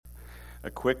A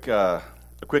quick Al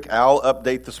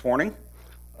update this morning.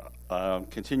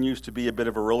 Continues to be a bit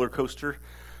of a roller coaster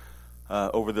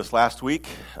over this last week,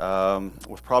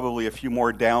 with probably a few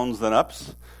more downs than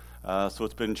ups. So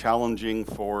it's been challenging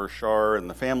for Shar and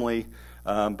the family,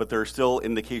 but there are still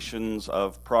indications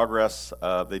of progress.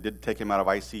 They did take him out of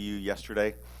ICU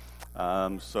yesterday,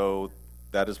 so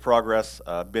that is progress.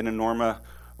 Ben and Norma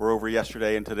were over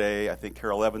yesterday and today. I think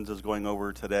Carol Evans is going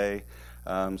over today,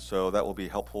 so that will be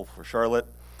helpful for Charlotte.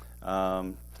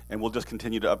 And we'll just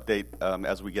continue to update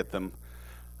as we get them.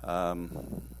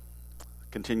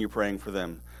 Continue praying for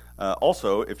them.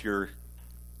 Also, if you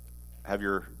have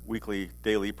your weekly,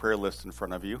 daily prayer list in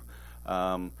front of you,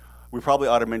 we probably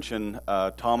ought to mention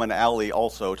Tom and Allie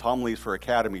also. Tom leaves for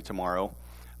Academy tomorrow,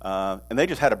 and they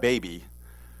just had a baby.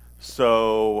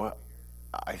 So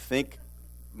I think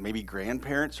maybe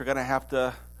grandparents are going to have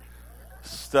to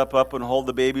step up and hold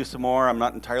the baby some more. I'm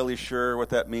not entirely sure what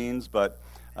that means, but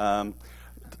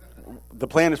the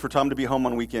plan is for Tom to be home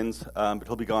on weekends, but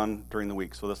he'll be gone during the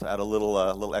week. So this add a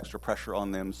little extra pressure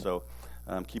on them. So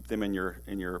keep them in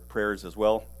your prayers as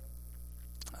well.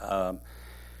 And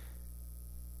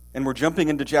we're jumping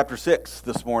into chapter 6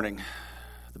 this morning,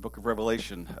 the book of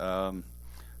Revelation.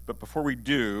 But before we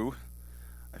do,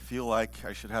 I feel like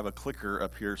I should have a clicker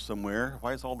up here somewhere.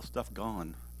 Why is all the stuff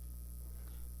gone?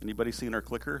 Anybody seen our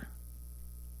clicker?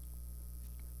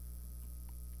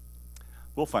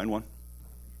 We'll find one.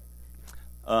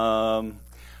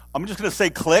 I'm just going to say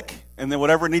click, and then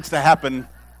whatever needs to happen.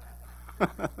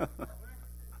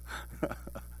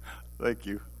 Thank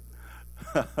you.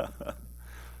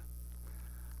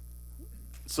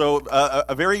 So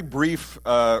a very brief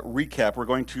recap. We're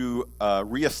going to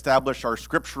reestablish our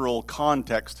scriptural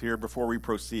context here before we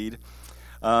proceed.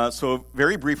 So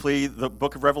very briefly, the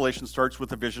book of Revelation starts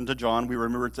with a vision to John. We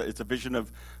remember it's a vision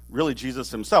of really Jesus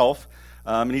himself.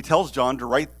 And he tells John to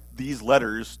write these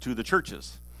letters to the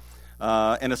churches.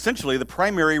 And essentially, the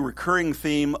primary recurring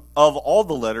theme of all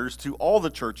the letters to all the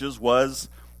churches was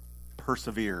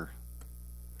persevere.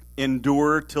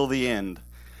 Endure till the end.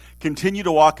 Continue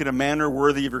to walk in a manner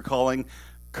worthy of your calling.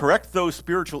 Correct those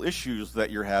spiritual issues that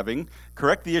you're having.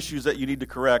 Correct the issues that you need to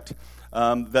correct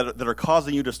that are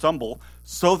causing you to stumble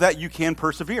so that you can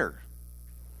persevere.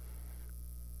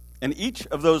 And each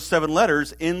of those 7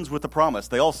 letters ends with a promise.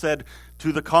 They all said,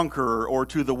 to the conqueror, or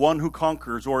to the one who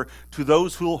conquers, or to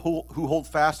those who hold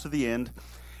fast to the end.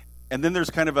 And then there's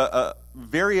kind of a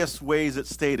various ways it's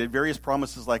stated, various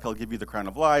promises like, I'll give you the crown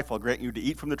of life, I'll grant you to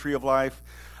eat from the tree of life,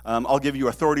 I'll give you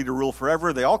authority to rule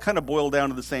forever. They all kind of boil down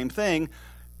to the same thing.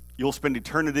 You'll spend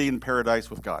eternity in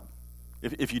paradise with God.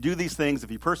 If you do these things,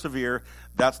 if you persevere,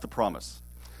 that's the promise.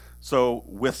 So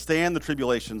withstand the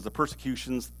tribulations, the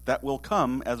persecutions that will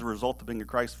come as a result of being a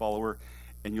Christ follower,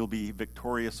 and you'll be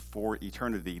victorious for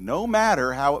eternity, no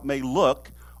matter how it may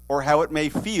look or how it may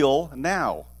feel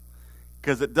now,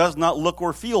 because it does not look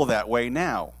or feel that way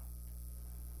now.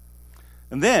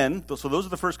 And then, so those are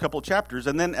the first couple of chapters,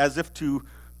 and then as if to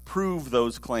prove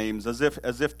those claims, as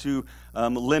if to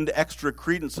lend extra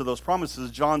credence to those promises,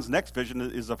 John's next vision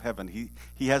is of heaven.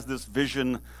 He has this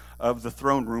vision of the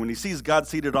throne room, and he sees God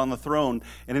seated on the throne,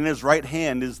 and in his right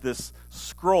hand is this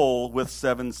scroll with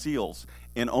 7 seals.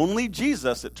 And only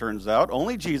Jesus, it turns out,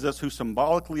 only Jesus, who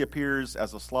symbolically appears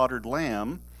as a slaughtered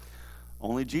lamb,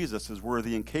 only Jesus is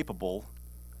worthy and capable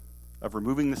of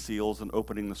removing the seals and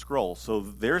opening the scroll. So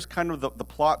there's kind of the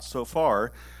plot so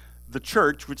far. The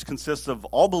church, which consists of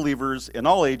all believers in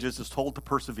all ages, is told to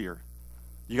persevere.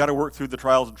 You got to work through the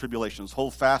trials and tribulations.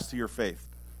 Hold fast to your faith.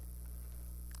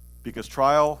 Because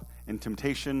trial and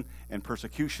temptation and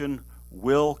persecution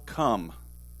will come.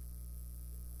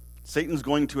 Satan's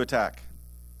going to attack.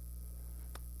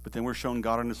 But then we're shown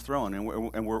God on his throne,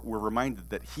 and we're reminded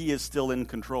that he is still in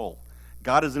control.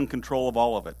 God is in control of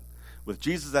all of it, with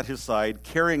Jesus at his side,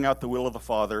 carrying out the will of the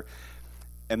Father.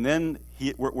 And then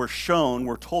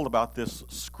we're told about this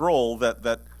scroll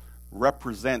that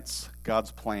represents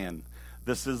God's plan.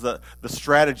 This is the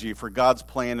strategy for God's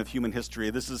plan of human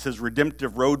history. This is his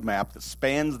redemptive roadmap that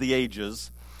spans the ages,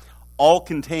 all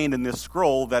contained in this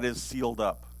scroll that is sealed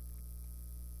up.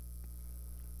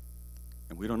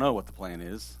 And we don't know what the plan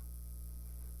is.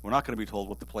 We're not going to be told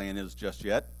what the plan is just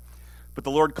yet. But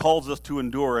the Lord calls us to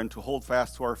endure and to hold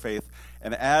fast to our faith.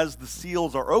 And as the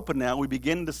seals are open now, we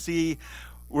begin to see,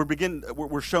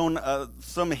 we're shown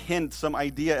some hint, some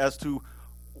idea as to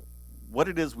what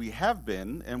it is we have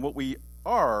been and what we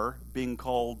are being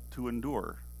called to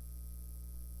endure.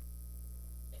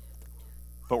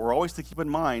 But we're always to keep in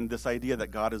mind this idea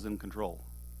that God is in control.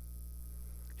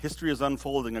 History is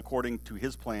unfolding according to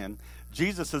his plan.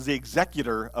 Jesus is the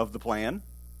executor of the plan.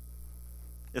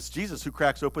 It's Jesus who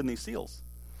cracks open these seals.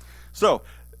 So,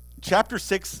 chapter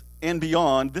 6 and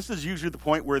beyond, this is usually the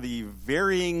point where the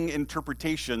varying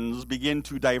interpretations begin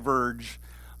to diverge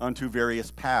onto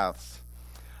various paths.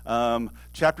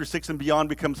 Chapter 6 and beyond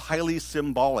becomes highly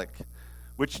symbolic,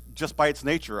 which just by its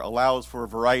nature allows for a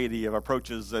variety of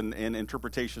approaches and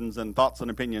interpretations and thoughts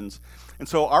and opinions. And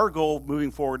so our goal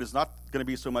moving forward is not going to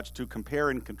be so much to compare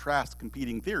and contrast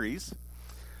competing theories.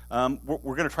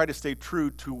 We're going to try to stay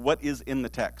true to what is in the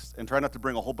text and try not to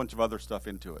bring a whole bunch of other stuff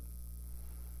into it.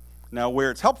 Now,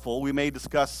 where it's helpful, we may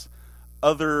discuss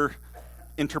other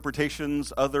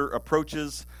interpretations, other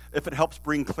approaches, if it helps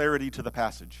bring clarity to the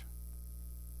passage.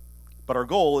 But our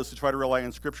goal is to try to rely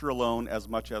on Scripture alone as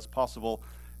much as possible,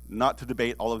 not to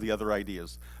debate all of the other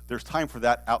ideas. There's time for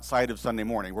that outside of Sunday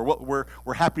morning.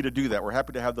 We're happy to do that. We're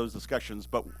happy to have those discussions.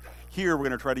 But here we're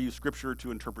going to try to use Scripture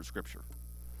to interpret Scripture.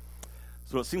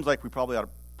 So it seems like we probably ought to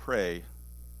pray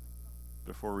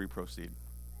before we proceed.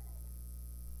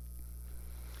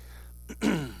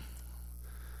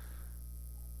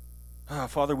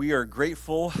 Father, we are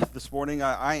grateful this morning.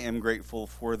 I am grateful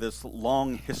for this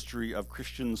long history of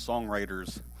Christian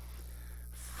songwriters,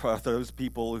 for those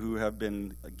people who have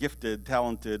been gifted,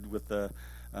 talented with the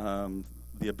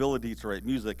ability to write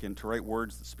music and to write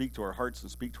words that speak to our hearts and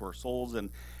speak to our souls, and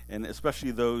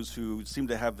especially those who seem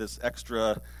to have this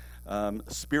extra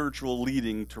spiritual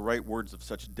leading to write words of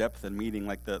such depth and meaning,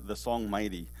 like the song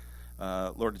Mighty.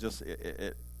 Lord,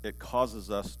 it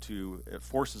causes us it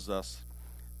forces us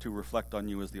to reflect on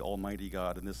you as the Almighty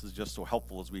God, and this is just so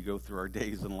helpful as we go through our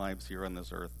days and lives here on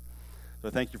this earth. So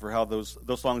thank you for how those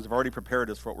songs have already prepared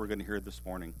us for what we're going to hear this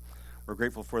morning. We're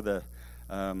grateful for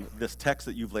this text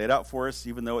that you've laid out for us,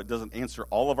 even though it doesn't answer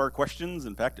all of our questions.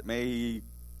 In fact, it may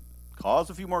cause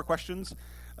a few more questions.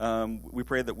 We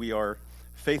pray that we are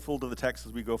faithful to the text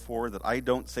as we go forward, that I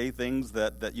don't say things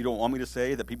that you don't want me to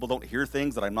say, that people don't hear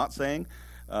things that I'm not saying,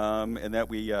 and that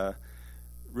we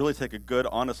really take a good,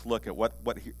 honest look at what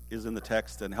is in the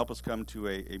text and help us come to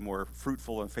a more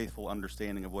fruitful and faithful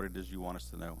understanding of what it is you want us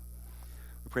to know.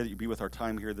 We pray that you be with our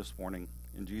time here this morning.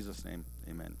 In Jesus' name,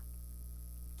 amen.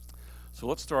 So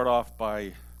let's start off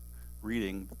by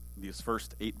reading these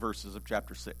first 8 verses of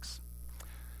chapter 6.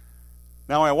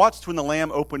 Now I watched when the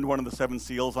Lamb opened one of the 7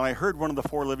 seals, and I heard one of the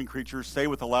 4 living creatures say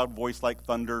with a loud voice like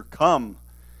thunder, "Come!"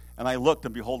 And I looked,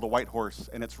 and behold, a white horse,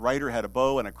 and its rider had a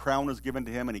bow, and a crown was given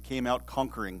to him, and he came out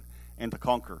conquering and to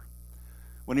conquer.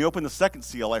 When he opened the 2nd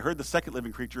seal, I heard the 2nd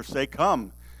living creature say,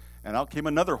 "Come!" And out came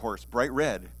another horse, bright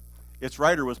red. Its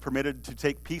rider was permitted to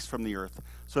take peace from the earth,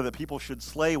 so that people should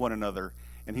slay one another,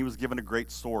 and he was given a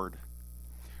great sword.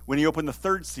 When he opened the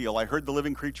 3rd seal, I heard the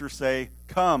living creature say,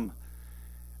 "Come!"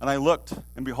 And I looked,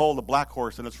 and behold, a black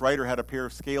horse, and its rider had a pair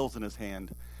of scales in his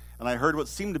hand. And I heard what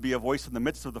seemed to be a voice in the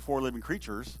midst of the 4 living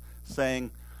creatures,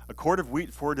 saying, "A quart of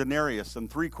wheat for a denarius, and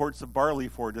 3 quarts of barley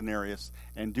for a denarius,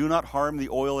 and do not harm the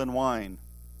oil and wine."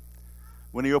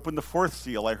 When he opened the 4th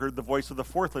seal, I heard the voice of the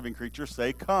 4th living creature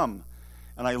say, "Come!"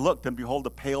 And I looked, and behold,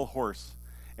 a pale horse,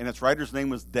 and its rider's name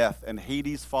was Death, and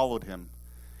Hades followed him.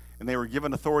 And they were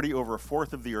given authority over a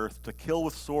fourth of the earth, to kill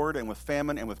with sword, and with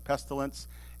famine, and with pestilence,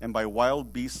 and by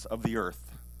wild beasts of the earth.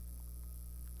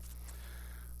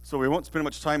 So we won't spend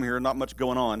much time here, not much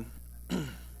going on.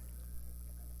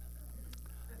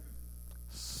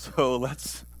 So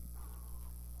let's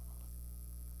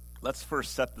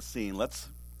first set the scene. Let's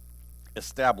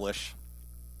establish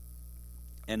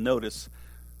and notice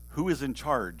who is in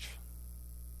charge.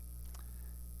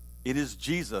 It is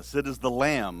Jesus. It is the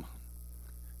Lamb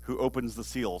who opens the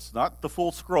seals. Not the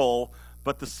full scroll,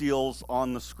 but the seals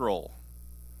on the scroll.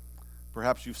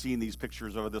 Perhaps you've seen these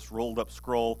pictures of this rolled up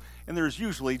scroll, and there's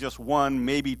usually just 1,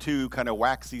 maybe 2 kind of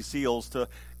waxy seals to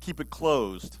keep it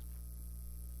closed.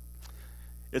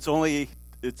 It's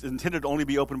intended to only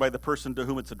be opened by the person to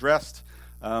whom it's addressed.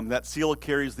 That seal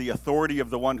carries the authority of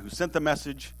the one who sent the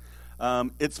message.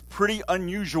 It's pretty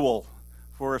unusual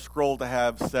for a scroll to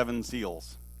have 7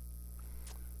 seals.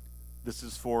 This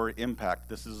is for impact.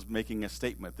 This is making a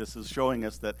statement. This is showing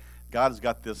us that God's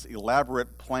got this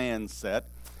elaborate plan set.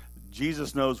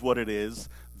 Jesus knows what it is.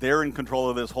 They're in control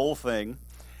of this whole thing.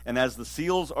 And as the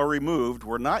seals are removed,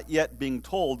 we're not yet being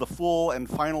told the full and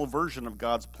final version of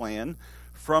God's plan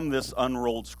from this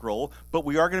unrolled scroll, but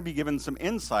we are going to be given some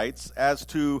insights as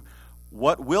to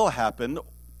what will happen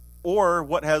or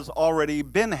what has already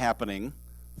been happening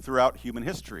throughout human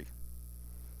history.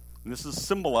 And this is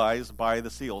symbolized by the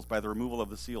seals, by the removal of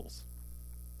the seals.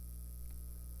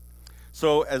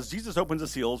 So as Jesus opens the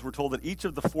seals, we're told that each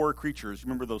of the 4 creatures,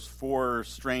 remember those 4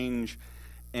 strange,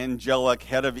 angelic,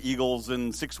 head of eagles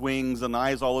and 6 wings and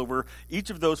eyes all over, each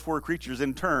of those 4 creatures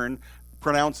in turn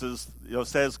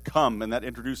says, come, and that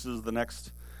introduces the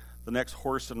next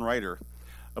horse and rider.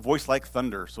 A voice like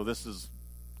thunder, so this is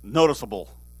noticeable.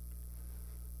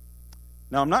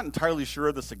 Now, I'm not entirely sure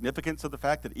of the significance of the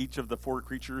fact that each of the four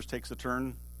creatures takes a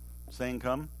turn saying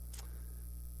come.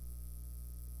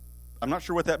 I'm not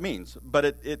sure what that means, but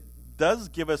it does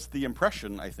give us the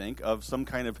impression, I think, of some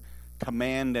kind of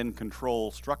command and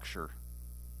control structure.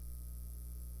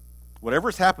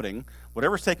 Whatever's happening,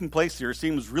 whatever's taking place here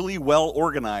seems really well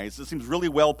organized. It seems really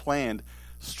well planned,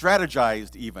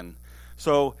 strategized even.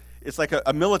 So it's like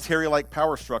a military-like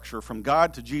power structure from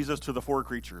God to Jesus to the four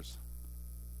creatures.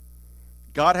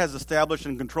 God has established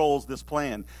and controls this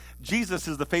plan. Jesus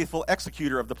is the faithful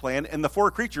executor of the plan, and the four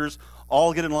creatures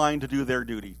all get in line to do their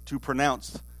duty, to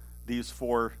pronounce these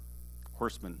four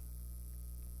horsemen.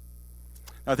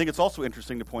 Now, I think it's also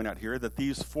interesting to point out here that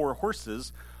these four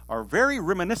horses are very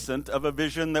reminiscent of a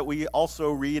vision that we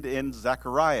also read in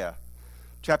Zechariah,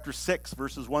 chapter 6,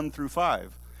 verses 1 through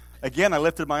 5. Again, I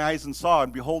lifted my eyes and saw,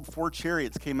 and behold, four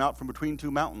chariots came out from between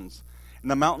two mountains, and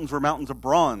the mountains were mountains of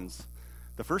bronze.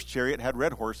 The first chariot had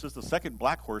red horses, the second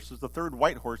black horses, the third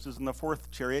white horses, and the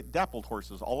fourth chariot dappled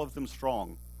horses, all of them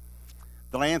strong.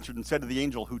 Then I answered and said to the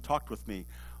angel who talked with me,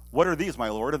 "What are these, my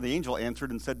Lord?" And the angel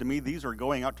answered and said to me, "These are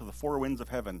going out to the four winds of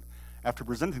heaven, after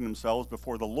presenting themselves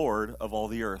before the Lord of all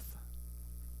the earth."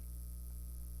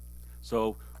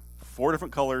 So, four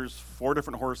different colors, four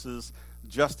different horses,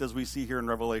 just as we see here in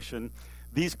Revelation.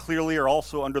 These clearly are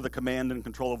also under the command and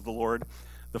control of the Lord.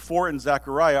 The four in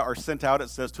Zechariah are sent out, it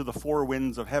says, to the four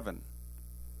winds of heaven.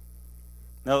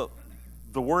 Now,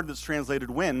 the word that's translated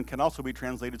wind can also be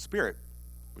translated spirit,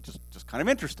 which is just kind of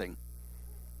interesting.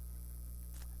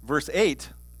 Verse 8,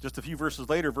 just a few verses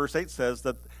later, verse 8 says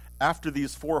that after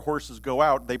these four horses go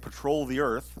out, they patrol the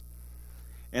earth.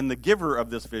 And the giver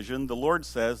of this vision, the Lord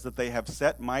says that they have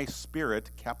set my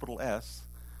spirit, capital S,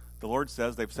 the Lord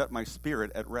says they've set my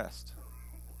spirit at rest.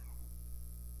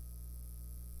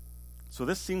 So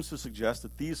this seems to suggest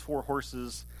that these four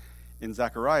horses in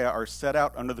Zechariah are set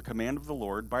out under the command of the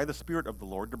Lord, by the Spirit of the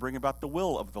Lord, to bring about the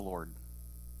will of the Lord.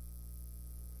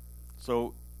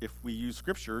 So if we use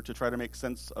Scripture to try to make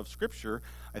sense of Scripture,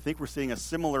 I think we're seeing a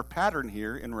similar pattern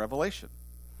here in Revelation.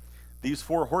 These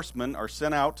four horsemen are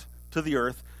sent out to the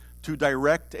earth to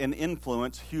direct and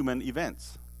influence human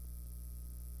events,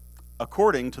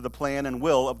 according to the plan and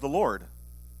will of the Lord.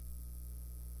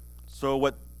 So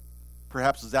what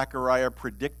perhaps Zechariah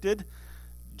predicted,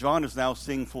 John is now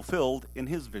seeing fulfilled in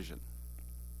his vision.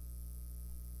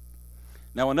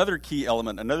 Now, another key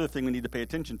element, another thing we need to pay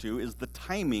attention to is the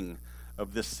timing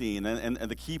of this scene and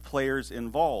the key players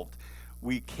involved.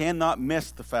 We cannot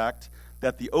miss the fact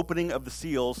that the opening of the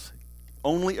seals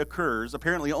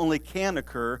apparently only can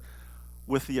occur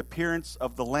with the appearance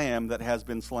of the Lamb that has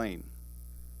been slain.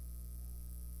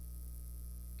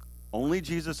 Only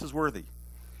Jesus is worthy.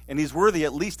 And he's worthy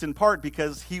at least in part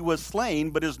because he was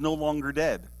slain but is no longer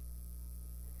dead.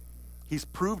 He's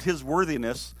proved his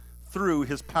worthiness through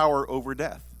his power over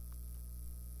death.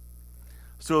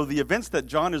 So the events that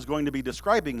John is going to be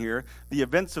describing here, the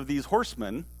events of these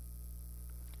horsemen,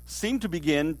 seem to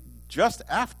begin just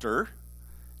after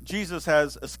Jesus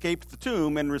has escaped the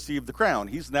tomb and received the crown.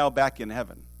 He's now back in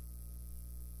heaven.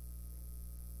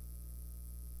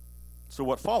 So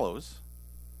what follows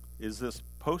is this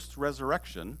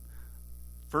post-resurrection,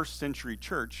 first century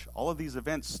church. All of these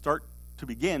events start to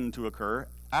begin to occur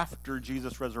after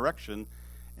Jesus' resurrection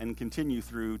and continue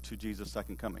through to Jesus'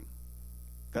 second coming.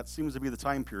 That seems to be the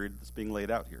time period that's being laid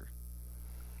out here.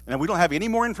 And we don't have any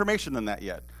more information than that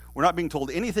yet. We're not being told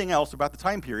anything else about the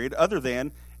time period other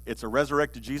than it's a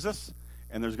resurrected Jesus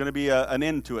and there's going to be an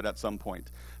end to it at some point.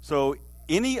 So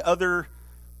any other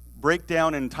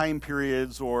breakdown in time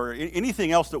periods or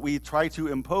anything else that we try to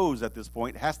impose at this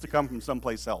point has to come from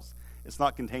someplace else. It's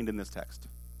not contained in this text.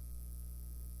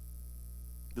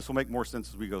 This will make more sense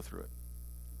as we go through it.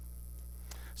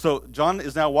 So John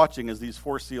is now watching as these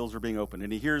four seals are being opened,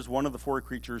 and he hears one of the four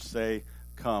creatures say,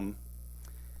 "Come,"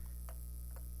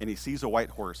 and he sees a white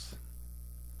horse.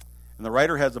 And the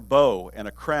rider has a bow and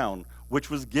a crown, which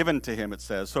was given to him, it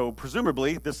says. So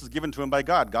presumably, this is given to him by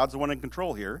God. God's the one in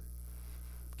control here.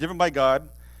 Given by God,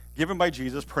 given by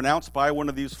Jesus, pronounced by one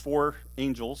of these four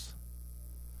angels.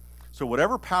 So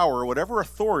whatever power, whatever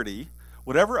authority,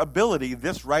 whatever ability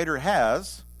this rider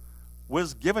has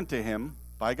was given to him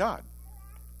by God.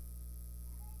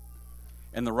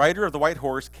 And the rider of the white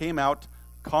horse came out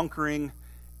conquering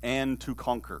and to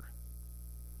conquer.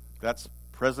 That's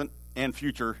present and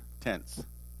future tense.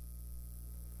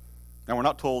 Now we're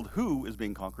not told who is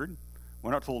being conquered.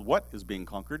 We're not told what is being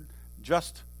conquered.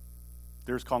 Just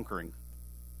there's conquering.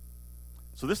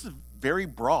 So this is very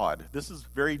broad. This is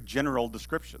very general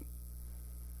description.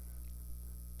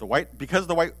 Because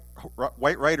the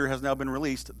white rider has now been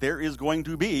released, there is going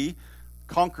to be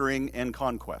conquering and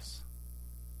conquests.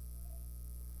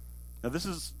 Now, this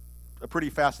is a pretty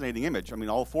fascinating image. I mean,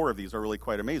 all four of these are really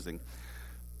quite amazing.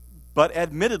 But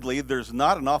admittedly, there's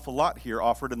not an awful lot here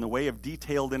offered in the way of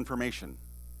detailed information.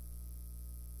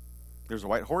 There's a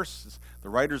white horse. The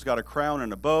rider's got a crown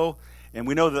and a bow. And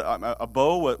we know that a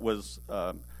bow was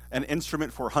an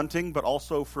instrument for hunting, but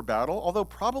also for battle, although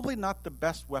probably not the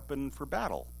best weapon for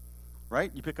battle,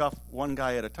 right? You pick off one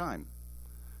guy at a time.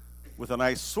 With a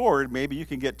nice sword, maybe you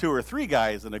can get 2 or 3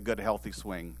 guys in a good, healthy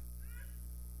swing.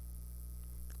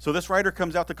 So this rider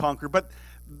comes out to conquer, but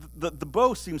the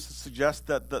bow seems to suggest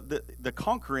that the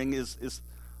conquering is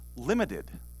limited.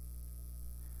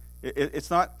 It's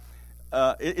not.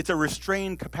 It's a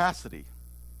restrained capacity,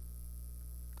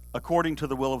 according to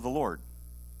the will of the Lord.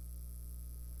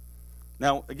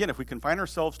 Now, again, if we confine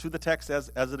ourselves to the text as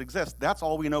it exists, that's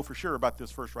all we know for sure about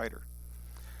this first rider.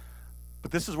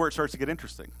 But this is where it starts to get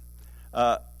interesting.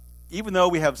 Even though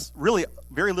we have really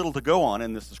very little to go on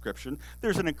in this description,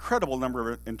 there's an incredible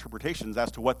number of interpretations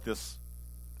as to what this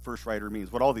first rider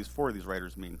means, what all these 4 of these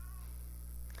riders mean.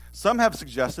 Some have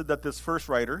suggested that this first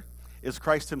rider is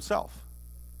Christ himself,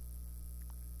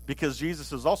 because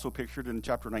Jesus is also pictured in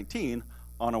chapter 19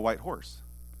 on a white horse.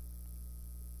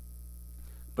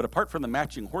 But apart from the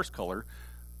matching horse color,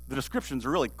 the descriptions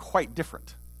are really quite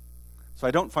different. So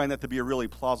I don't find that to be a really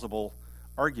plausible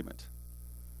argument.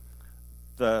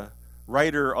 The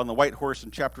rider on the white horse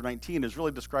in chapter 19 is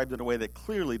really described in a way that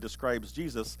clearly describes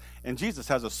Jesus, and Jesus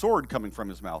has a sword coming from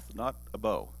his mouth, not a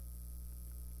bow.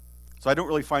 So I don't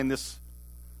really find this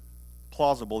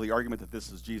plausible, the argument that this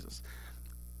is Jesus.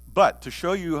 But to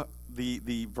show you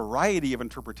the variety of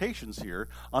interpretations here,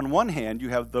 on one hand you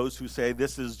have those who say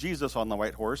this is Jesus on the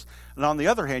white horse, and on the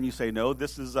other hand you say no,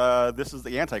 this is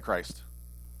the Antichrist.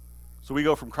 So we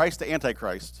go from Christ to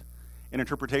Antichrist in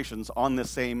interpretations on this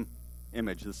same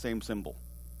image, the same symbol.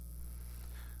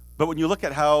 But when you look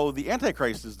at how the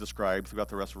Antichrist is described throughout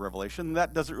the rest of Revelation,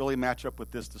 that doesn't really match up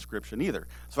with this description either.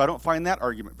 So I don't find that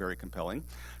argument very compelling.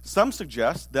 Some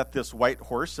suggest that this white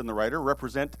horse and the rider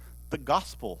represent the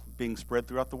gospel being spread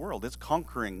throughout the world. It's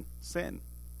conquering sin,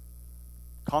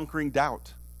 conquering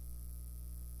doubt.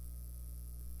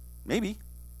 Maybe.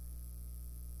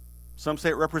 Some say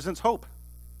it represents hope.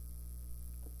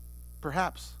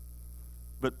 Perhaps.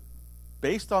 But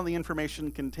based on the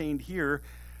information contained here,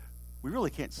 we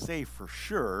really can't say for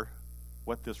sure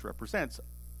what this represents,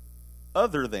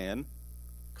 other than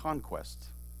conquest,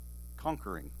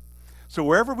 conquering. So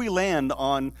wherever we land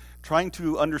on trying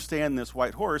to understand this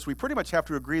white horse, we pretty much have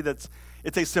to agree that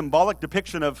it's a symbolic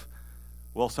depiction of,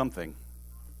 well, something.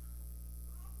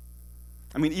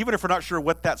 I mean, even if we're not sure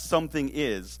what that something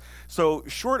is. So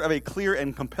short of a clear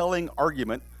and compelling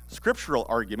argument, scriptural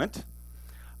argument,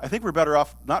 I think we're better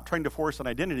off not trying to force an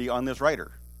identity on this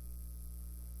rider.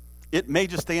 It may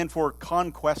just stand for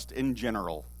conquest in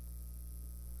general.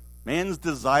 Man's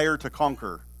desire to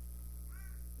conquer.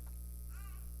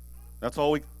 That's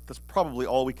probably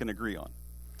all we can agree on.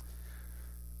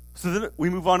 So then we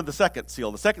move on to the second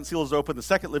seal. The second seal is open. The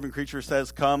second living creature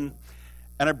says, "Come,"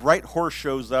 and a bright horse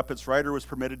shows up. Its rider was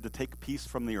permitted to take peace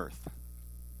from the earth,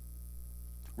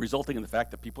 resulting in the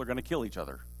fact that people are going to kill each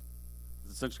other.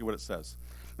 That's essentially what it says.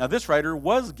 Now, this rider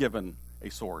was given a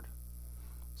sword.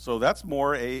 So that's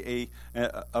more a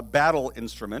battle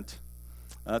instrument.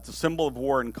 It's a symbol of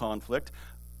war and conflict.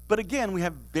 But again, we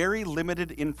have very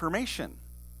limited information.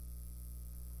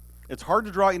 It's hard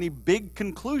to draw any big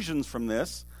conclusions from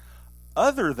this,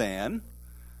 other than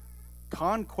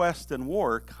conquest and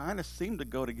war kind of seem to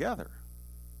go together.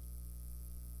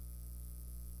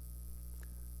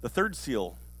 The third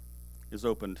seal is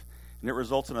opened, and it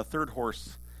results in a third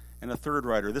horse and a third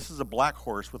rider. This is a black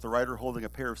horse with the rider holding a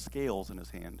pair of scales in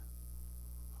his hand.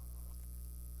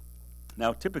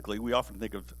 Now, typically, we often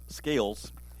think of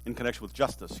scales in connection with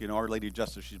justice. You know, Our Lady of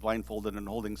Justice, she's blindfolded and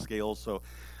holding scales, so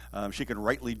she can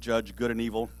rightly judge good and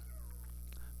evil.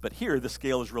 But here, the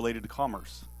scale is related to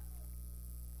commerce.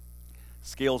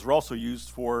 Scales were also used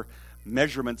for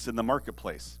measurements in the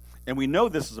marketplace. And we know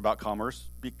this is about commerce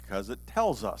because it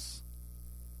tells us.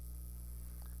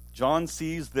 John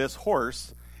sees this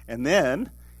horse, and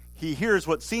then he hears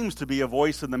what seems to be a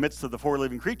voice in the midst of the 4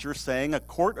 living creatures saying, "A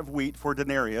quart of wheat for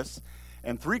denarius,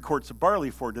 and 3 quarts of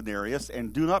barley for denarius,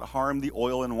 and do not harm the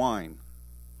oil and wine."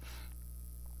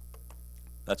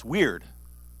 That's weird.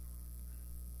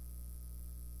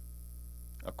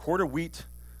 A quart of wheat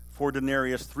for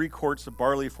denarius, 3 quarts of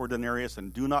barley for denarius,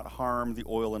 and do not harm the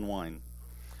oil and wine.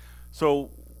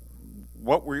 So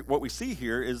what we see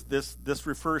here is this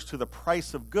refers to the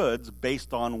price of goods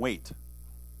based on weight.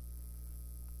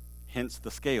 Hence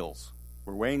the scales.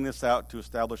 We're weighing this out to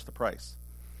establish the price.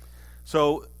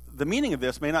 So the meaning of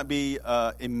this may not be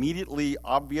immediately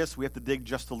obvious. We have to dig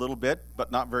just a little bit,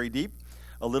 but not very deep.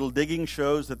 A little digging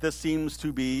shows that this seems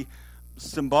to be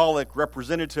symbolic,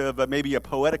 representative, maybe a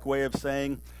poetic way of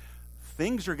saying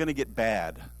things are going to get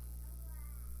bad.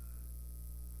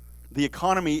 The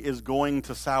economy is going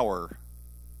to sour.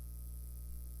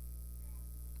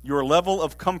 Your level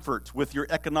of comfort with your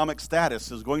economic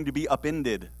status is going to be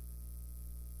upended.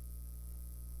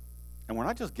 And we're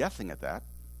not just guessing at that.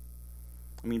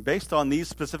 I mean, based on these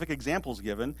specific examples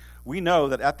given, we know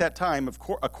that at that time,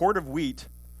 a quart of wheat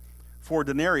for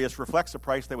denarius reflects a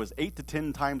price that was 8 to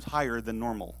 10 times higher than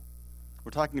normal.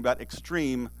 We're talking about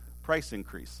extreme price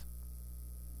increase.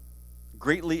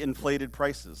 Greatly inflated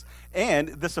prices. And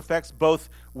this affects both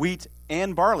wheat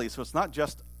and barley, so it's not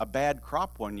just a bad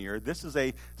crop one year. This is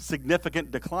a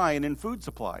significant decline in food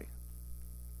supply.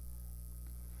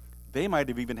 They might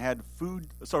have even had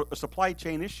supply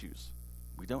chain issues.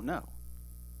 We don't know.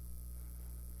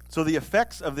 So the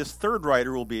effects of this third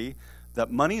rider will be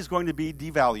that money is going to be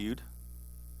devalued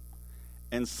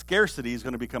and scarcity is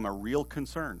going to become a real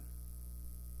concern.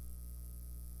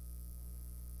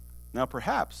 Now,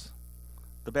 perhaps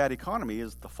the bad economy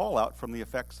is the fallout from the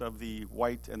effects of the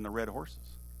white and the red horses.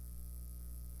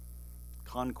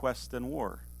 Conquest and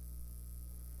war.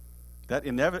 That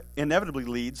inevitably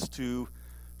leads to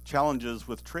challenges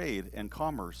with trade and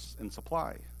commerce and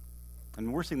supply.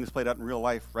 And we're seeing this played out in real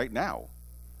life right now.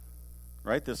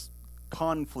 Right? This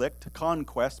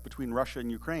conquest between Russia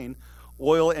and Ukraine,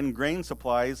 oil and grain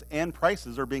supplies and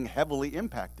prices are being heavily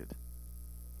impacted.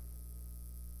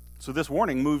 So this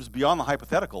warning moves beyond the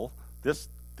hypothetical. This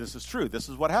is true. This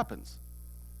is what happens.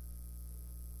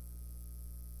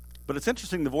 But it's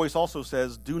interesting, the voice also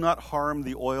says, do not harm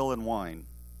the oil and wine.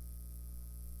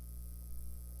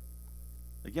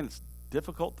 Again, it's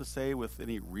difficult to say with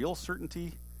any real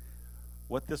certainty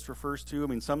what this refers to. I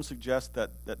mean, some suggest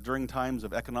that during times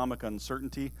of economic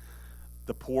uncertainty,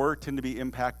 the poor tend to be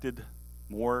impacted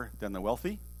more than the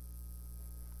wealthy.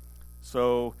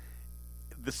 So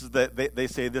this is they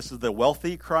say this is the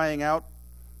wealthy crying out,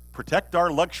 protect our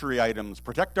luxury items,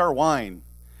 protect our wine,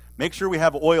 make sure we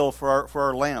have oil for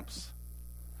our lamps.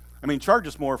 I mean, charge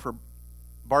us more for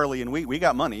barley and wheat. We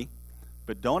got money,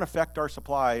 but don't affect our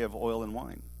supply of oil and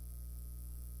wine.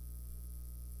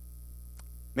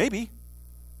 Maybe.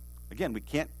 Again, we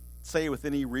can't say with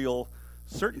any real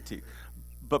certainty.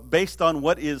 But based on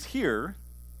what is here,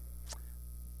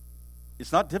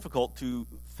 it's not difficult to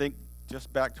think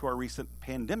just back to our recent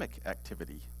pandemic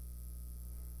activity.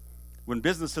 When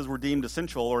businesses were deemed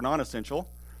essential or non-essential,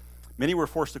 many were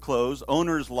forced to close.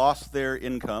 Owners lost their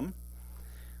income.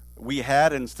 We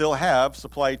had and still have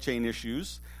supply chain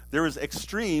issues. There was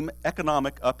extreme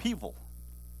economic upheaval.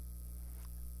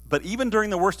 But even during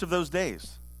the worst of those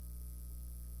days,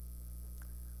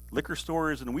 liquor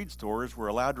stores and weed stores were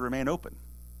allowed to remain open.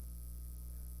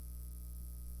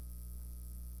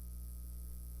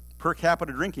 Per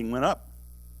capita drinking went up.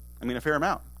 A fair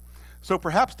amount. So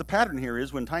perhaps the pattern here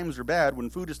is when times are bad, when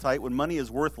food is tight, when money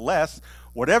is worth less,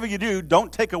 whatever you do,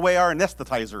 don't take away our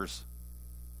anesthetizers.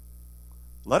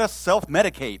 Let us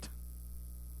self-medicate.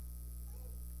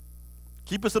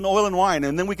 Keep us in oil and wine,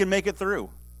 and then we can make it through.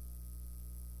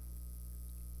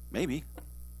 Maybe.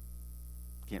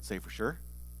 Can't say for sure.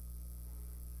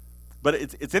 But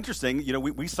it's interesting. You know,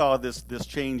 we saw this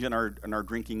change in our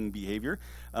drinking behavior,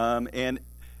 and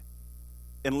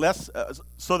unless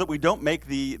so that we don't make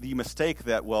the mistake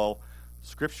that, well,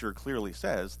 Scripture clearly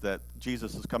says that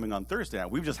Jesus is coming on Thursday night.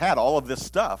 We've just had all of this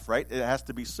stuff, right? It has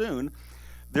to be soon.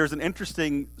 There's an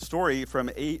interesting story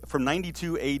from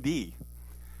 92 A.D.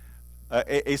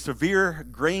 A severe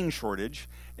grain shortage,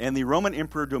 and the Roman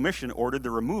Emperor Domitian ordered the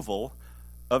removal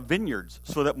of vineyards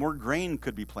so that more grain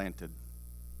could be planted.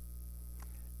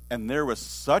 And there was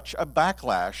such a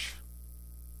backlash,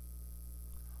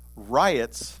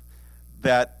 riots,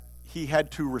 that he had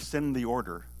to rescind the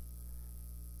order.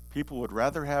 People would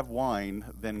rather have wine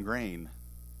than grain.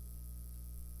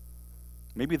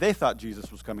 Maybe they thought Jesus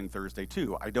was coming Thursday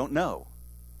too. I don't know.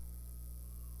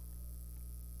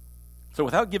 So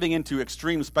without giving into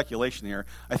extreme speculation here,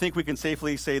 I think we can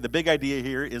safely say the big idea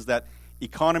here is that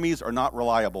economies are not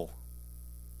reliable.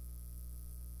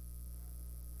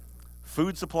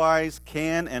 Food supplies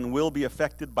can and will be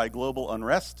affected by global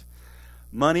unrest.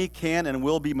 Money can and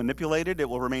will be manipulated. It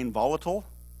will remain volatile.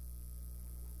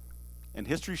 And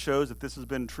history shows that this has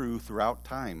been true throughout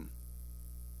time.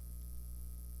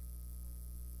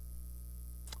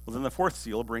 Well, then the fourth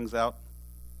seal brings out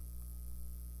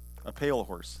a pale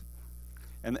horse.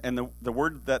 And the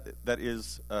word that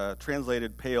is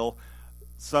translated pale,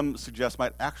 some suggest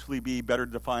might actually be better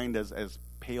defined as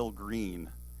pale green.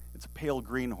 It's a pale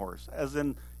green horse, as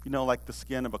in, like the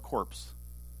skin of a corpse.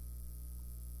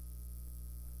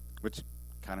 Which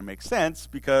kind of makes sense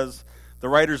because the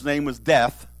rider's name was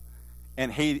Death,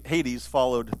 and Hades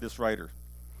followed this rider.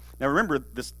 Now remember,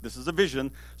 this is a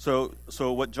vision, so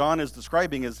what John is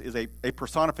describing is a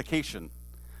personification,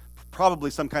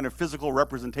 probably some kind of physical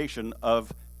representation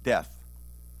of death,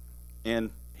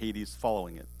 and Hades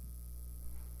following it.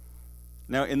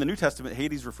 Now in the New Testament,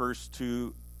 Hades refers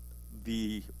to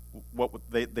what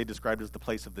they described as the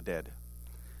place of the dead.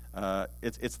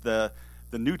 It's the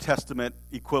New Testament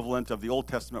equivalent of the Old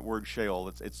Testament word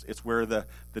Sheol. It's where the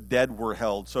dead were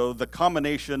held. So the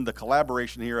combination, the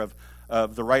collaboration here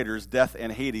of the writers, Death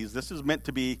and Hades, this is meant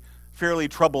to be fairly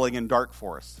troubling and dark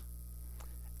for us,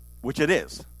 which it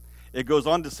is. It goes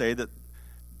on to say that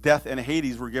Death and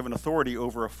Hades were given authority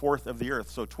over a fourth of the earth.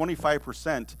 So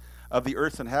 25% of the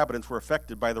earth's inhabitants were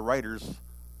affected by the riders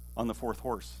on the fourth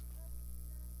horse.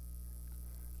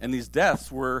 And these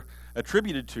deaths were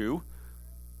attributed to,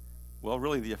 well,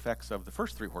 really the effects of the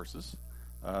first three horses.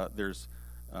 They're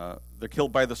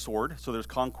killed by the sword, so there's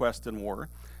conquest and war.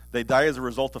 They die as a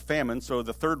result of famine, so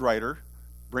the third rider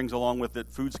brings along with it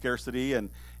food scarcity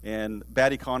and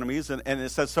bad economies. And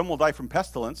it says some will die from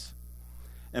pestilence.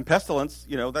 And pestilence,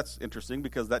 that's interesting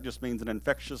because that just means an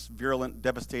infectious, virulent,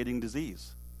 devastating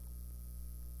disease.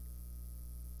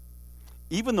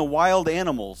 Even the wild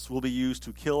animals will be used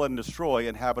to kill and destroy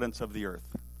inhabitants of the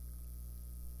earth.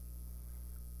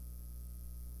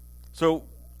 So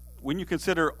when you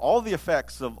consider all the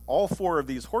effects of all four of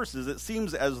these horses, it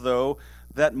seems as though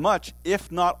that much, if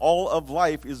not all of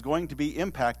life, is going to be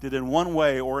impacted in one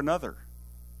way or another.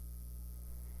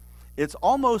 It's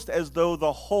almost as though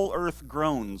the whole earth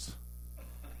groans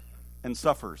and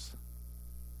suffers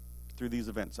through these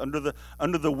events, under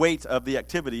the weight of the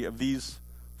activity of these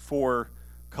four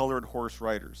colored horse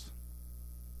riders.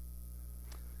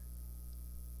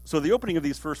 So the opening of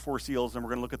these first four seals, and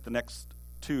we're going to look at the next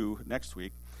two next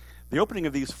week. The opening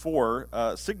of these four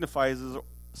signifies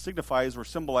or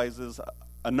symbolizes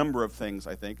a number of things,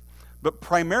 I think. But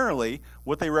primarily,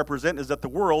 what they represent is that the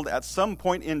world, at some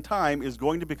point in time, is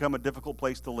going to become a difficult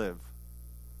place to live.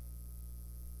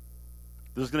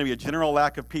 There's going to be a general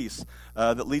lack of peace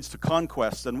that leads to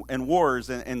conquests and wars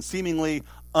and seemingly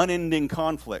unending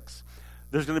conflicts.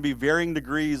 There's going to be varying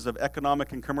degrees of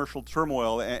economic and commercial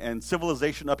turmoil and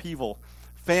civilization upheaval,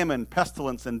 famine,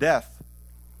 pestilence, and death.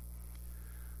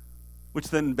 Which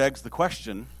then begs the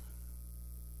question,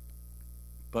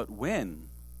 but when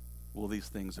will these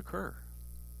things occur?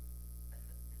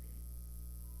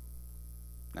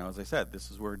 Now, as I said, this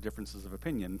is where differences of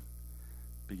opinion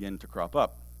begin to crop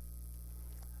up.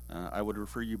 I would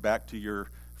refer you back to your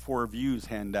 4 views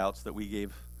handouts that we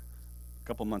gave a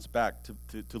couple months back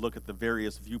to look at the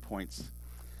various viewpoints.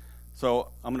 So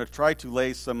I'm going to try to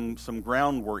lay some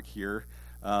groundwork here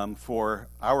for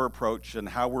our approach and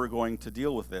how we're going to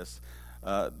deal with this.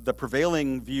 The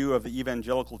prevailing view of the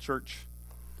evangelical church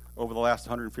over the last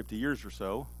 150 years or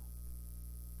so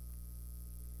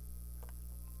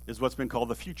is what's been called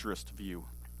the futurist view.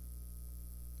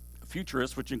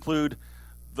 Futurists, which include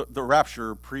the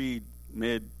rapture, pre,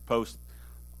 mid, post,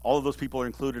 all of those people are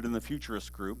included in the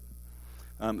futurist group.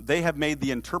 They have made the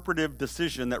interpretive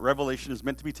decision that Revelation is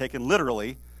meant to be taken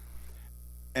literally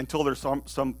until there's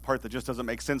some part that just doesn't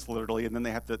make sense literally, and then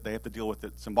they have to deal with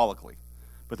it symbolically.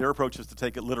 But their approach is to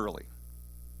take it literally.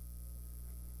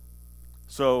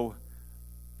 So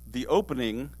the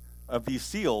opening of these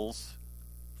seals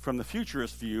from the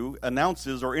futurist view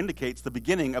announces or indicates the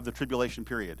beginning of the tribulation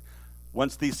period.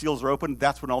 Once these seals are opened,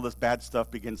 that's when all this bad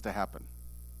stuff begins to happen.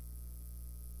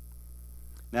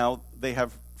 Now, they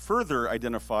have further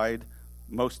identified,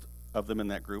 most of them in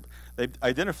that group, they've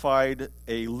identified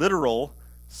a literal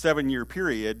 7-year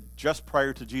period just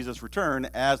prior to Jesus' return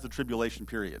as the tribulation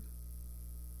period.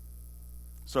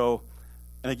 So,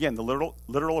 and again, the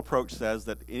literal approach says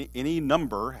that any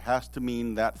number has to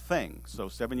mean that thing. So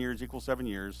 7 years equals 7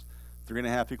 years,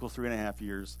 3.5 equals 3.5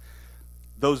 years.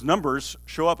 Those numbers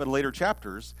show up in later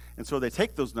chapters, and so they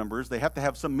take those numbers, they have to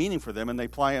have some meaning for them, and they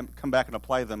come back and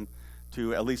apply them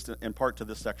to, at least in part, to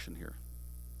this section here.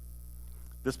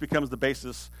 This becomes the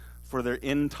basis for their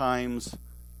end times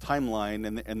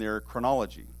timeline and their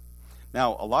chronology.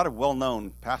 Now, a lot of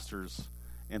well-known pastors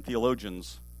and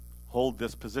theologians hold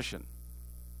this position.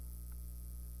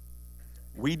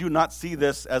 We do not see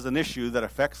this as an issue that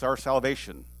affects our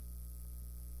salvation.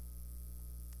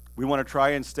 We want to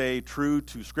try and stay true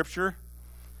to Scripture,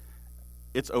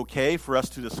 It's okay for us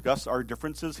to discuss our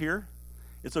differences here.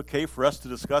 It's okay for us to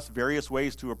discuss various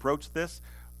ways to approach this.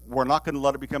 We're not going to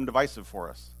let it become divisive for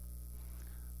us.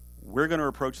 We're going to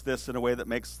approach this in a way that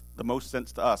makes the most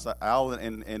sense to us. Al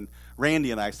and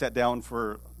Randy and I sat down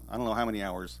for I don't know how many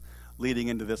hours leading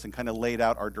into this and kind of laid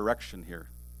out our direction here.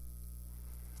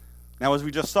 Now, as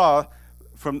we just saw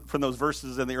from those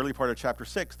verses in the early part of chapter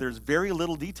 6, there's very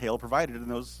little detail provided in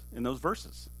those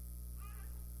verses.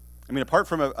 I mean, apart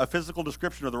from a physical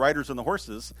description of the riders and the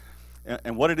horses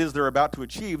and what it is they're about to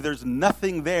achieve, there's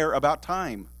nothing there about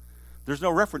time. There's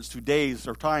no reference to days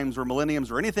or times or millenniums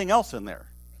or anything else in there.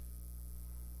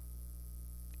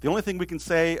 The only thing we can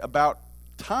say about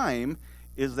time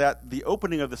is that the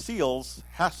opening of the seals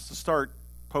has to start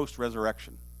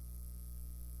post-resurrection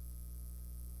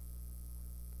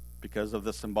because of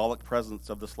the symbolic presence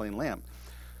of the slain lamb.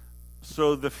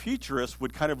 So the futurists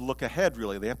would kind of look ahead,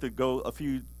 really. They have to go a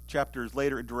few chapters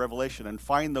later into Revelation and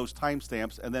find those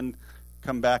timestamps and then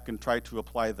come back and try to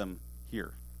apply them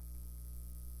here.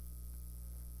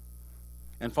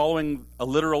 And following a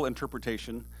literal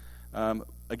interpretation,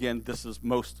 again, this is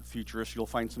most futurist. You'll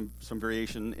find some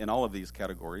variation in all of these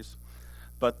categories.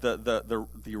 But the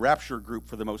rapture group,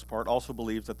 for the most part, also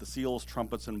believes that the seals,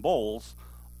 trumpets, and bowls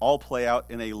all play out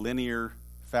in a linear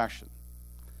fashion.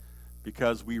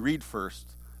 Because we read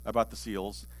first about the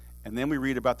seals, and then we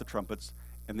read about the trumpets,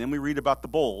 and then we read about the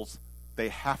bowls. They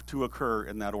have to occur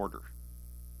in that order.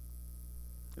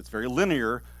 It's very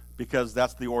linear because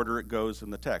that's the order it goes in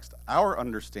the text. Our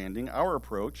understanding, our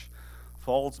approach,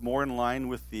 falls more in line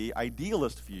with the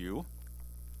idealist view,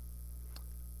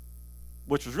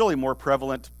 which was really more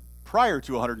prevalent prior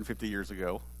to 150 years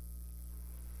ago.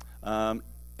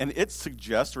 And it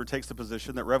suggests, or takes the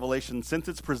position, that Revelation, since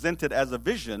it's presented as a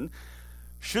vision,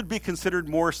 should be considered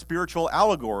more spiritual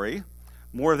allegory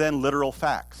more than literal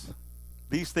facts.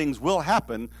 These things will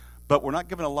happen, but we're not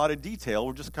given a lot of detail.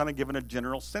 We're just kind of given a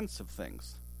general sense of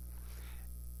things.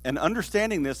 And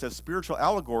understanding this as spiritual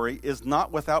allegory is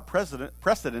not without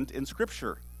precedent in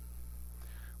Scripture.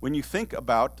 When you think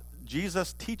about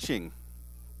Jesus teaching,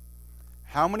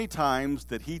 how many times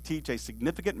did he teach a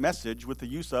significant message with the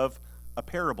use of a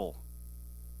parable?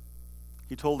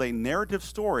 He told a narrative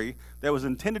story that was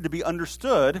intended to be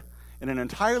understood in an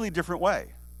entirely different way.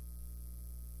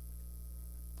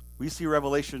 We see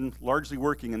Revelation largely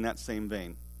working in that same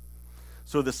vein.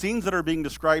 So the scenes that are being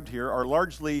described here are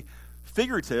largely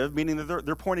figurative, meaning that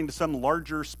they're pointing to some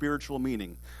larger spiritual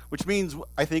meaning, which means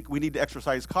I think we need to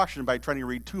exercise caution by trying to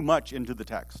read too much into the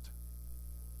text.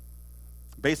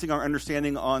 Basing our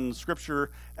understanding on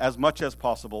Scripture as much as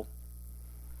possible.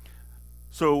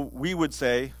 So we would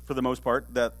say, for the most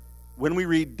part, that when we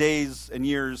read days and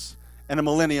years and a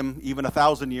millennium, even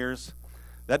 1,000 years,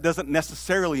 that doesn't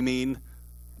necessarily mean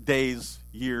days,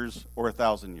 years, or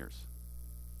 1,000 years.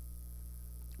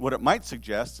 What it might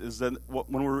suggest is that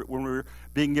when we're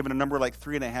being given a number like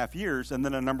 3.5 years and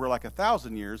then a number like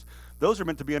 1,000 years, those are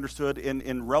meant to be understood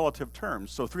in relative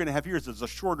terms. So 3.5 years is a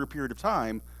shorter period of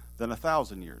time than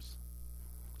 1,000 years.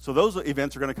 So those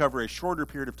events are going to cover a shorter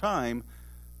period of time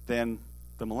than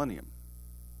the millennium.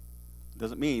 It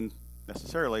doesn't mean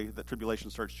necessarily that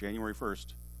tribulation starts January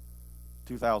 1st,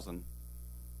 2000,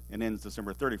 and ends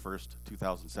December 31st,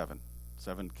 2007.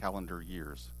 7 calendar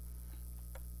years.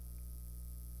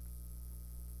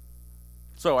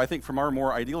 So I think from our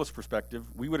more idealist perspective,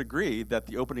 we would agree that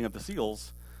the opening of the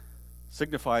seals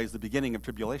signifies the beginning of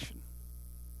tribulation.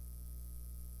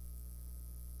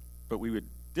 But we would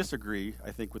disagree,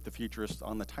 I think, with the futurists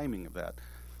on the timing of that.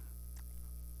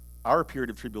 Our period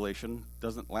of tribulation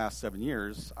doesn't last 7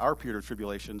 years. Our period of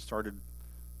tribulation started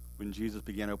when Jesus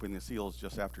began opening the seals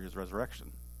just after his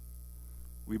resurrection.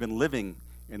 We've been living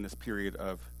in this period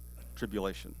of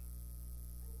tribulation.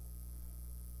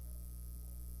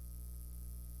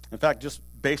 In fact, just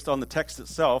based on the text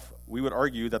itself, we would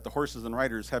argue that the horses and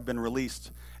riders have been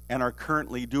released and are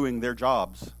currently doing their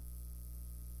jobs.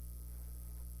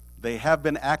 They have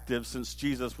been active since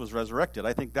Jesus was resurrected.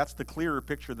 I think that's the clearer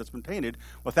picture that's been painted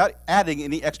without adding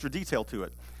any extra detail to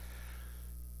it.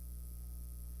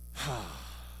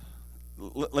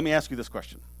 Let me ask you this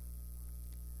question.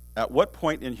 At what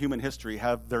point in human history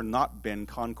have there not been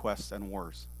conquests and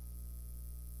wars?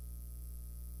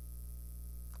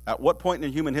 At what point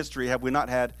in human history have we not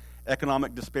had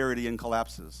economic disparity and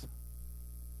collapses?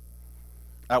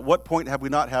 At what point have we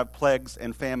not had plagues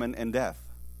and famine and death?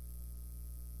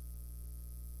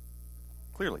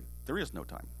 Clearly, there is no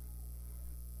time.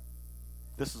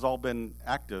 This has all been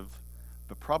active,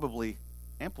 but probably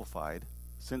amplified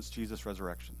since Jesus'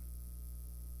 resurrection.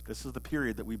 This is the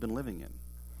period that we've been living in.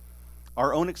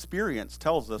 Our own experience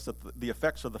tells us that the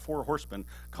effects of the four horsemen,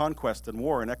 conquest and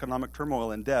war and economic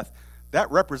turmoil and death, that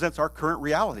represents our current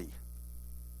reality.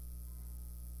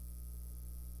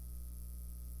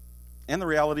 And the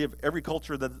reality of every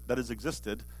culture that has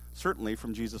existed, certainly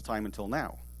from Jesus' time until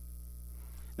now.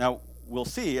 Now, we'll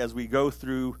see as we go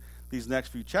through these next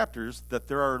few chapters that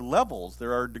there are levels,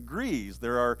 there are degrees,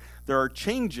 there are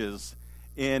changes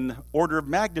in order of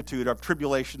magnitude of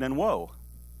tribulation and woe.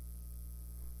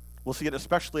 We'll see it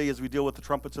especially as we deal with the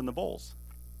trumpets and the bowls.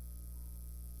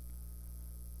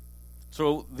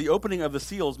 So the opening of the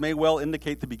seals may well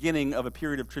indicate the beginning of a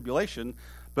period of tribulation,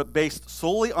 but based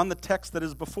solely on the text that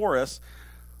is before us,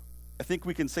 I think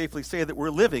we can safely say that we're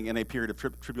living in a period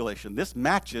of tribulation. This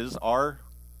matches our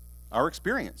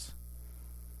experience.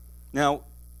 Now,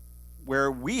 where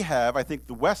we have, I think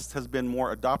the West has been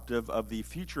more adoptive of the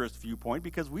futurist viewpoint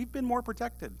because we've been more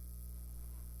protected.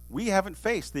 We haven't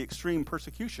faced the extreme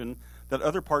persecution that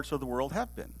other parts of the world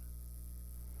have been.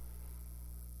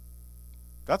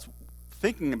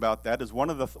 Thinking about that is one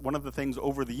of the things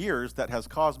over the years that has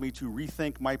caused me to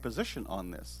rethink my position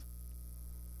on this.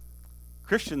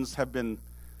 Christians have been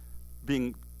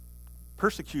being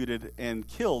persecuted and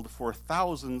killed for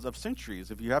thousands of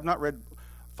centuries. If you have not read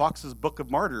Fox's Book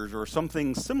of Martyrs or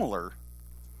something similar,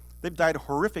 they've died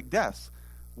horrific deaths.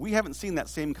 We haven't seen that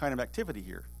same kind of activity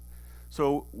here.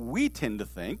 So we tend to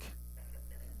think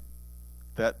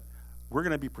that we're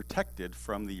going to be protected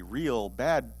from the real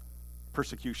bad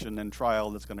persecution and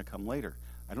trial that's going to come later.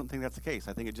 I don't think that's the case.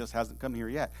 I think it just hasn't come here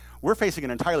yet. We're facing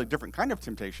an entirely different kind of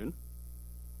temptation,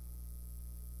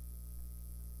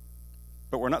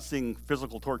 but we're not seeing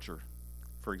physical torture,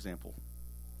 for example.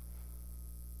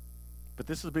 But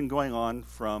this has been going on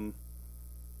from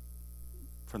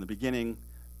the beginning,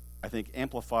 I think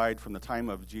amplified from the time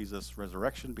of Jesus'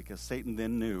 resurrection, because Satan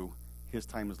then knew his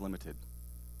time is limited.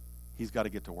 He's got to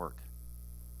get to work.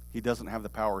 He doesn't have the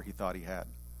power he thought he had.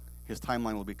 His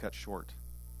timeline will be cut short.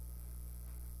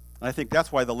 And I think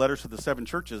that's why the letters to the seven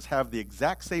churches have the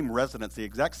exact same resonance, the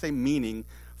exact same meaning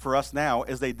for us now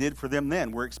as they did for them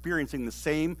then. We're experiencing the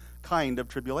same kind of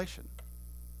tribulation.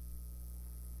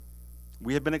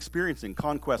 We have been experiencing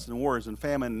conquest and wars and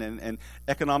famine and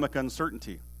economic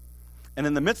uncertainty. And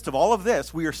in the midst of all of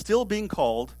this, we are still being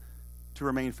called to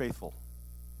remain faithful.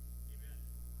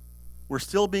 We're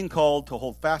still being called to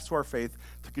hold fast to our faith,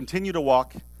 to continue to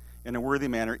walk in a worthy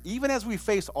manner, even as we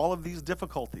face all of these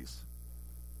difficulties.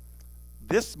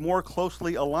 This more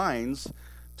closely aligns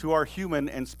to our human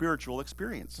and spiritual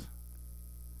experience.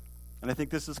 And I think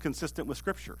this is consistent with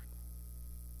Scripture.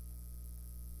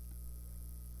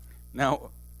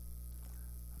 Now,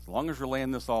 as long as we're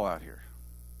laying this all out here,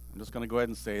 I'm just going to go ahead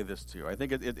and say this too. I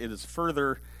think it is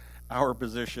further our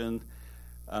position,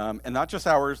 and not just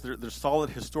ours, there's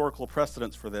solid historical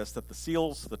precedents for this, that the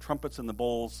seals, the trumpets, and the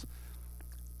bowls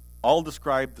all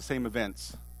describe the same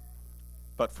events,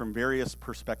 but from various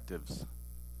perspectives,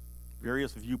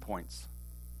 various viewpoints.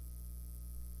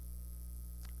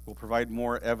 We'll provide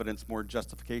more evidence, more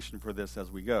justification for this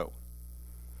as we go.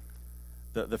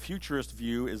 The futurist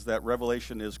view is that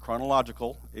Revelation is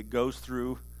chronological. It goes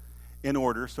through in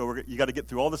order, so you got to get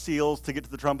through all the seals to get to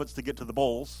the trumpets to get to the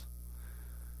bowls.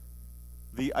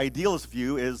 The idealist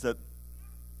view is that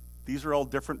these are all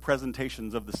different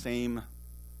presentations of the same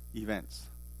events.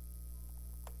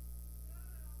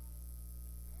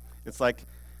 It's like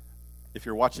if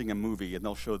you're watching a movie and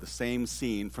they'll show the same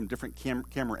scene from different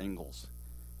camera angles.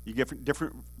 You get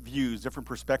different views, different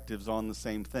perspectives on the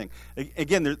same thing.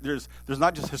 Again, there's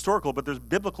not just historical, but there's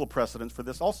biblical precedents for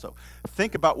this also.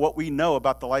 Think about what we know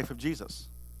about the life of Jesus.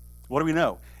 What do we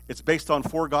know? It's based on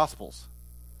 4 Gospels.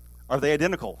 Are they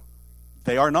identical?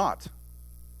 They are not.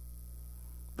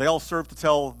 They all serve to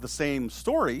tell the same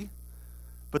story,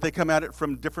 but they come at it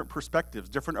from different perspectives,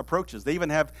 different approaches. They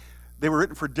were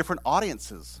written for different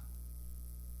audiences.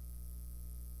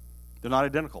 They're not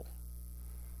identical,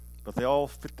 but they all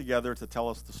fit together to tell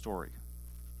us the story.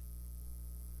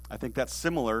 I think that's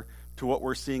similar to what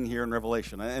we're seeing here in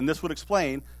Revelation. And this would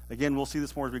explain, again, we'll see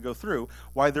this more as we go through,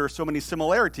 why there are so many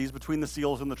similarities between the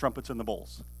seals and the trumpets and the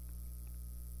bowls.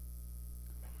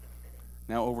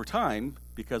 Now, over time,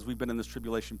 because we've been in this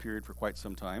tribulation period for quite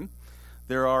some time,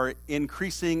 there are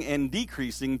increasing and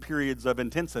decreasing periods of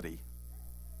intensity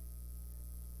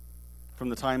from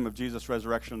the time of Jesus'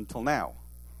 resurrection until now.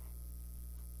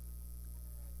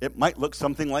 It might look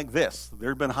something like this. There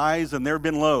have been highs and there have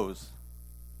been lows.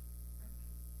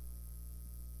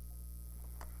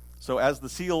 So as the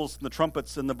seals, the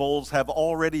trumpets, and the bowls have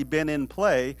already been in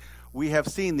play, we have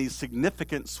seen these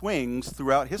significant swings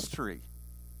throughout history.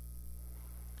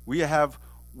 We have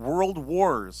world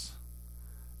wars,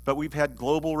 but we've had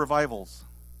global revivals.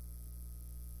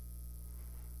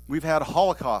 We've had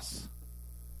holocausts,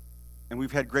 and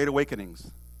we've had great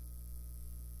awakenings.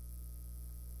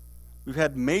 We've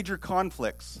had major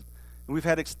conflicts, and we've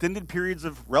had extended periods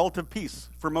of relative peace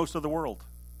for most of the world.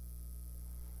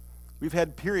 We've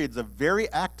had periods of very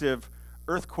active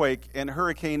earthquake and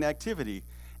hurricane activity,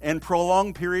 and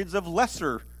prolonged periods of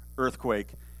lesser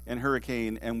earthquake and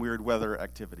hurricane and weird weather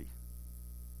activity.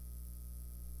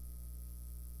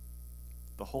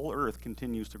 The whole earth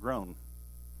continues to groan,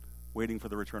 waiting for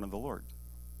the return of the Lord,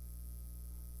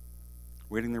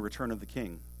 waiting the return of the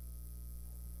King.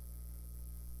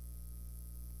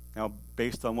 Now,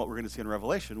 based on what we're going to see in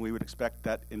Revelation, we would expect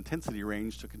that intensity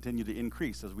range to continue to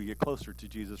increase as we get closer to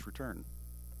Jesus' return.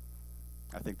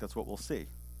 I think that's what we'll see.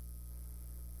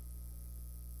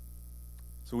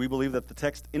 So we believe that the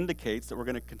text indicates that we're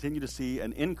going to continue to see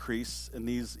an increase in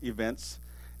these events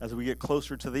as we get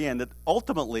closer to the end. It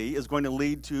ultimately is going to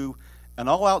lead to an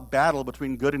all-out battle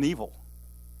between good and evil,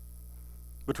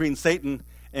 between Satan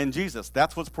and Jesus.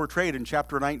 That's what's portrayed in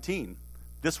chapter 19.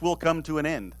 This will come to an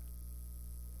end.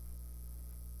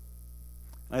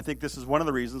 And I think this is one of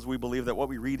the reasons we believe that what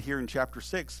we read here in chapter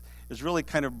 6 is really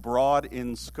kind of broad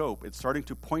in scope. It's starting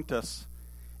to point us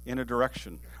in a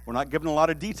direction. We're not given a lot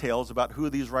of details about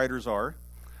who these writers are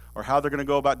or how they're going to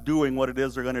go about doing what it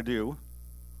is they're going to do.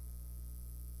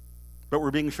 But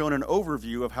we're being shown an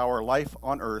overview of how our life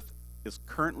on earth is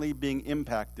currently being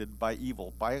impacted by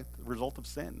evil, by the result of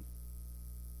sin.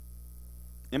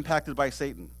 Impacted by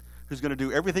Satan, who's going to do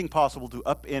everything possible to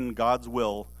upend God's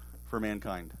will for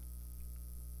mankind,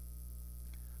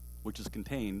 which is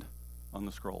contained on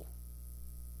the scroll.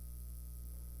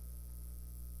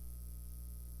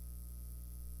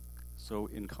 So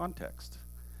in context,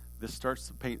 this starts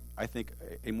to paint, I think,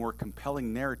 a more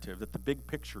compelling narrative that the big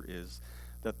picture is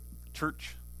that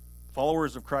church,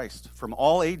 followers of Christ from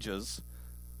all ages,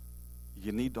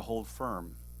 you need to hold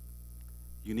firm.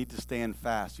 You need to stand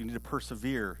fast. You need to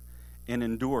persevere and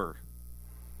endure.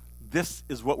 This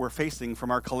is what we're facing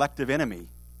from our collective enemy.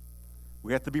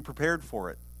 We have to be prepared for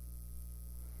it.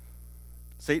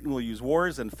 Satan will use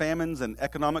wars and famines and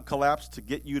economic collapse to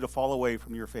get you to fall away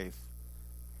from your faith.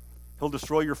 He'll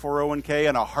destroy your 401k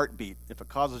in a heartbeat if it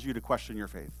causes you to question your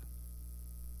faith.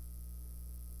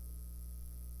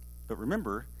 But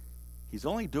remember, he's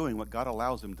only doing what God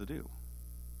allows him to do.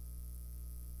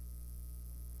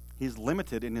 He's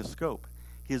limited in his scope.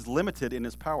 He is limited in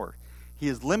his power. He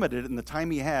is limited in the time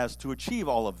he has to achieve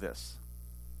all of this.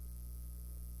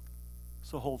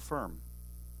 So hold firm.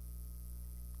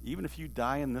 Even if you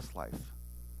die in this life,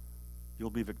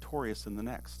 you'll be victorious in the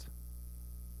next.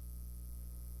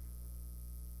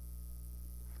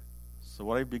 So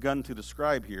what I've begun to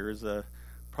describe here is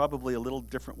probably a little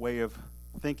different way of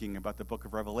thinking about the book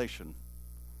of Revelation.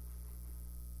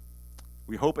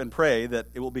 We hope and pray that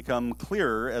it will become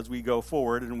clearer as we go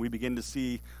forward and we begin to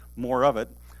see more of it.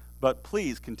 But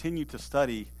please continue to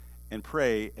study and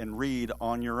pray and read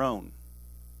on your own.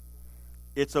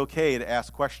 It's okay to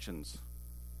ask questions.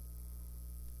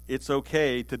 It's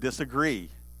okay to disagree.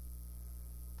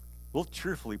 We'll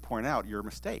cheerfully point out your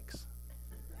mistakes.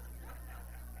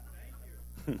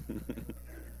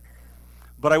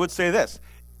 But I would say this.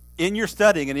 In your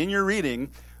studying and in your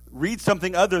reading, read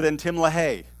something other than Tim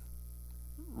LaHaye.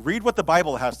 Read what the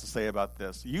Bible has to say about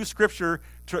this. Use Scripture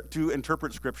to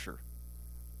interpret Scripture.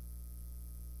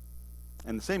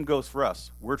 And the same goes for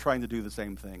us. We're trying to do the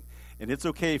same thing. And it's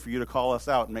okay for you to call us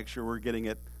out and make sure we're getting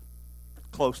it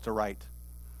close to right.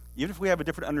 Even if we have a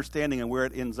different understanding of where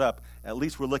it ends up, at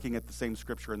least we're looking at the same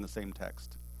Scripture in the same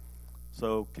text.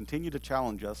 So continue to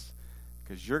challenge us,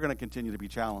 because you're going to continue to be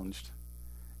challenged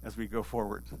as we go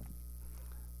forward.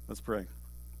 Let's pray.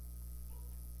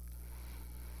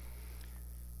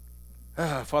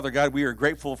 Father God, we are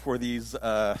grateful for these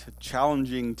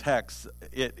challenging texts.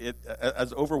 It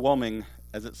as overwhelming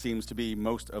as it seems to be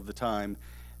most of the time,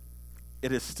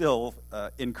 it is still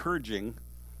encouraging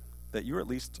that you're at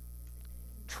least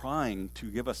trying to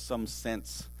give us some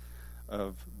sense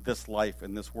of this life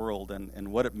and this world and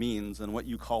what it means and what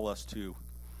you call us to.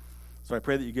 So I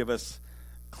pray that you give us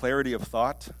clarity of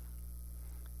thought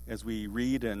as we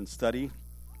read and study.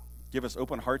 Give us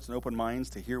open hearts and open minds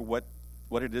to hear what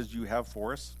it is you have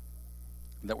for us,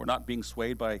 that we're not being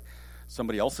swayed by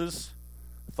somebody else's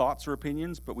thoughts or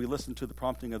opinions, but we listen to the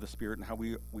prompting of the Spirit and how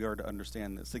we are to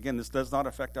understand this. Again, this does not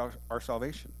affect our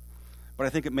salvation, but I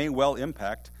think it may well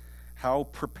impact how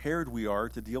prepared we are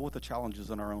to deal with the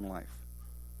challenges in our own life.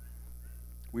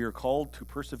 We are called to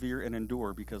persevere and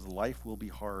endure because life will be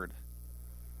hard.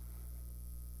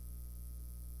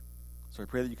 So I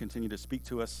pray that you continue to speak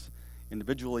to us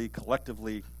individually,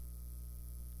 collectively,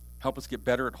 Help us get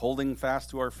better at holding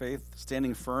fast to our faith,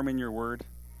 standing firm in your word,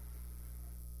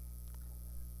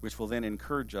 which will then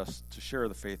encourage us to share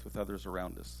the faith with others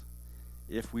around us.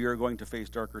 If we are going to face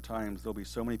darker times, there'll be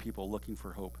so many people looking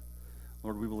for hope.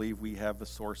 Lord, we believe we have the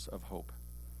source of hope.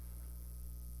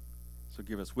 So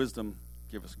give us wisdom,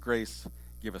 give us grace,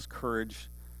 give us courage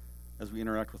as we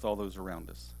interact with all those around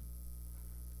us.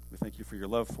 We thank you for your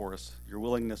love for us, your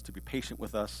willingness to be patient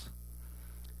with us.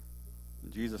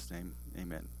 In Jesus' name,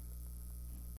 amen.